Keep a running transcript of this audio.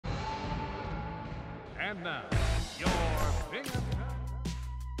And now, your big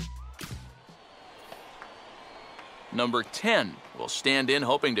Number 10 will stand in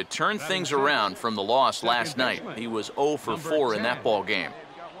hoping to turn things around from the loss last night. He was 0 for 4 in that ball game.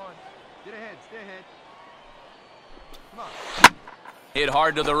 Get ahead, stay ahead. Come on. Hit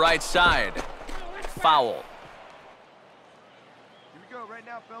hard to the right side. Foul. Here we go right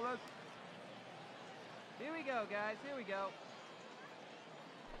now, fellas. Here we go, guys. Here we go.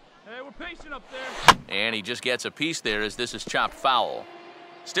 Hey, we're patient up there. And he just gets a piece there as this is chopped foul.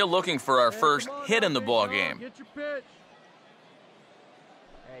 Still looking for our first hit in the ball game. Get your pitch.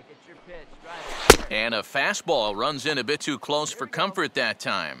 Hey, get your pitch. Drive it. And a fastball runs in a bit too close for comfort that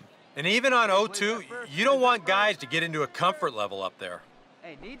time. And even on 0-2, you don't want guys to get into a comfort level up there.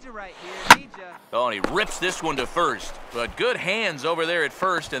 Hey, needs you right here. Needs you. Oh, and he rips this one to first. But good hands over there at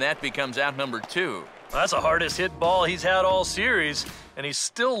first, and that becomes out number 2. That's the hardest hit ball he's had all series, and he's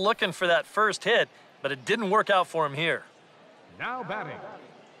still looking for that first hit, but it didn't work out for him here. Now batting,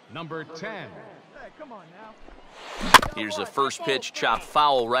 number 10. Hey, come on now. Here's the first pitch chopped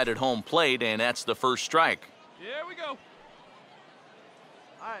foul right at home plate, and that's the first strike. Here we go.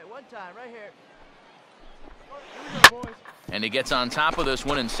 All right, one time, right here. Here we go, boys. And he gets on top of this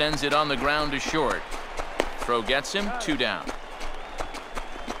one and sends it on the ground to short. Throw gets him, 2 down.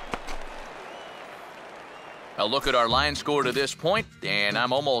 A look at our line score to this point, and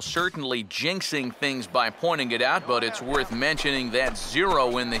I'm almost certainly jinxing things by pointing it out, but it's worth mentioning that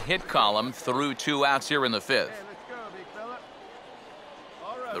 0 in the hit column through 2 outs here in the 5th. Hey, let's go, big fella.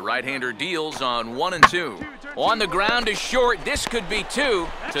 All right. The right-hander deals on 1 and 2. On the ground to short, this could be 2.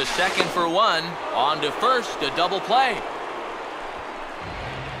 To second for 1. On to first, a double play.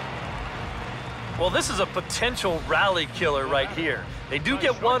 Well, this is a potential rally killer right here. They do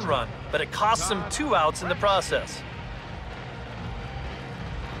get 1 run, but it costs them 2 outs in the process.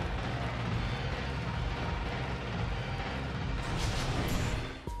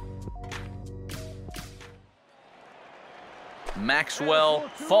 Maxwell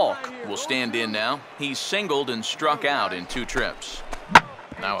Falk will stand in now. He's singled and struck out in 2 trips.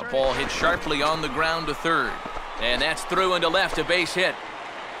 Now a ball hit sharply on the ground to third. And that's through into left, a base hit.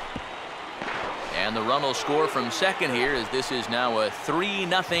 And the run will score from second here as this is now a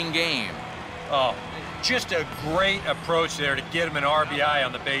 3-0 game. Oh, just a great approach there to get him an RBI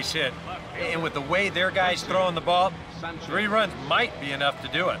on the base hit. And with the way their guys throwing the ball, 3 runs might be enough to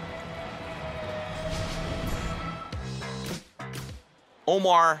do it.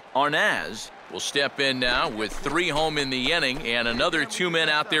 Omar Arnaz will step in now with 3 home in the inning and another 2 men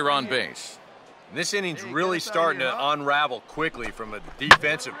out there on base. This inning's really starting to unravel quickly from a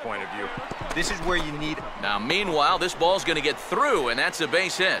defensive point of view. This is where you need it. Now, meanwhile, this ball's going to get through, and that's a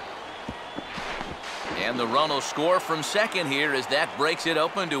base hit. And the run will score from second here as that breaks it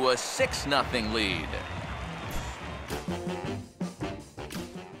open to a 6-0 lead.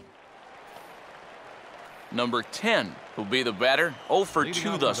 Number 10 will be the batter, 0 for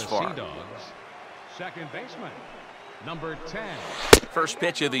 2 thus far. Second baseman, number 10. First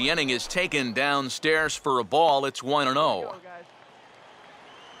pitch of the inning is taken downstairs for a ball. It's 1-0. Come on,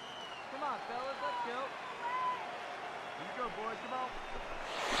 fellas, let's go. Here we go, boys. Come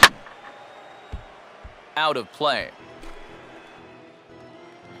on. Out of play.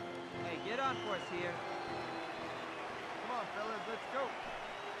 Hey, get on for us here. Come on, fellas. Let's go.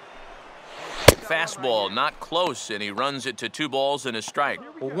 Fastball not close, and he runs it to 2 balls and a strike.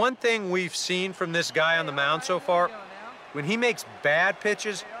 Well, one thing we've seen from this guy on the mound so far, when he makes bad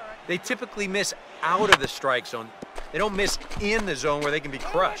pitches, they typically miss out of the strike zone. They don't miss in the zone where they can be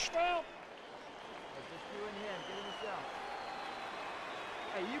crushed. Hey, just do in him. Get in yourself.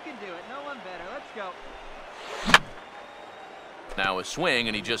 Hey, you can do it. No one better. Let's go. Now a swing,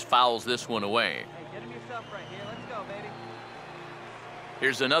 and he just fouls this one away. Hey, get him yourself right here. Let's go, baby.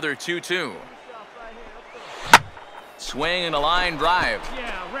 Here's another 2-2. Get yourself right here. Let's go. Swing and a line drive,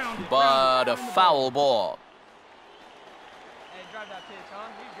 Yeah, round it, but round a it, round the foul ball. ball. Hey, drive that pitch, huh?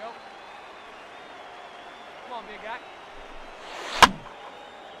 Here you go. Come on, big guy.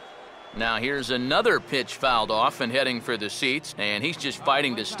 Now here's another pitch fouled off and heading for the seats, and he's just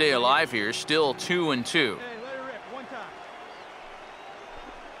fighting to stay alive here, still 2-2. Hey, let it rip. One time.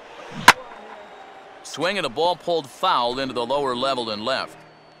 Swing and a ball pulled foul into the lower level and left. Come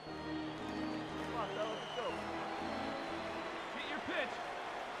on, fellas, let's go. Get your pitch.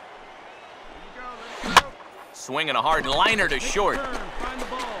 Here you go. Let's go. Swing and a hard liner to short. Turn, find the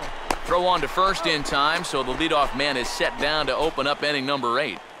ball. Throw on to first in time, so the leadoff man is set down to open up inning number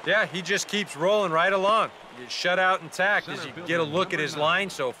 8. Yeah, he just keeps rolling right along. You shut out intact as you get a look at his line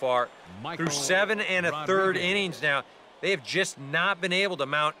so far. Through 7 1/3 innings now, They have just not been able to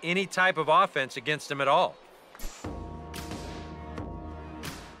mount any type of offense against him at all.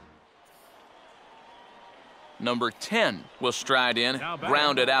 Number 10 will stride in,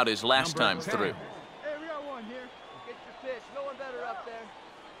 grounded out his last time through. Hey, we got one here. Get your pitch. No one better up there.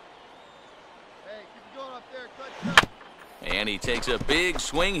 Hey, keep going up there. Clutch up. And he takes a big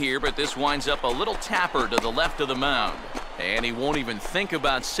swing here, but this winds up a little tapper to the left of the mound. And he won't even think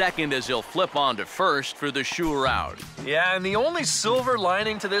about second as he'll flip on to first for the sure out. Yeah, and the only silver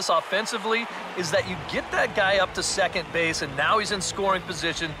lining to this offensively is that you get that guy up to second base, and now he's in scoring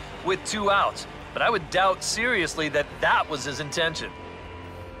position with 2 outs. But I would doubt seriously that that was his intention.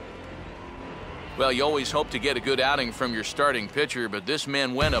 Well, you always hope to get a good outing from your starting pitcher, but this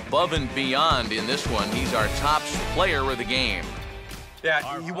man went above and beyond in this one. He's our top player of the game.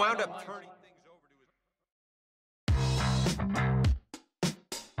 Yeah, he wound up turning.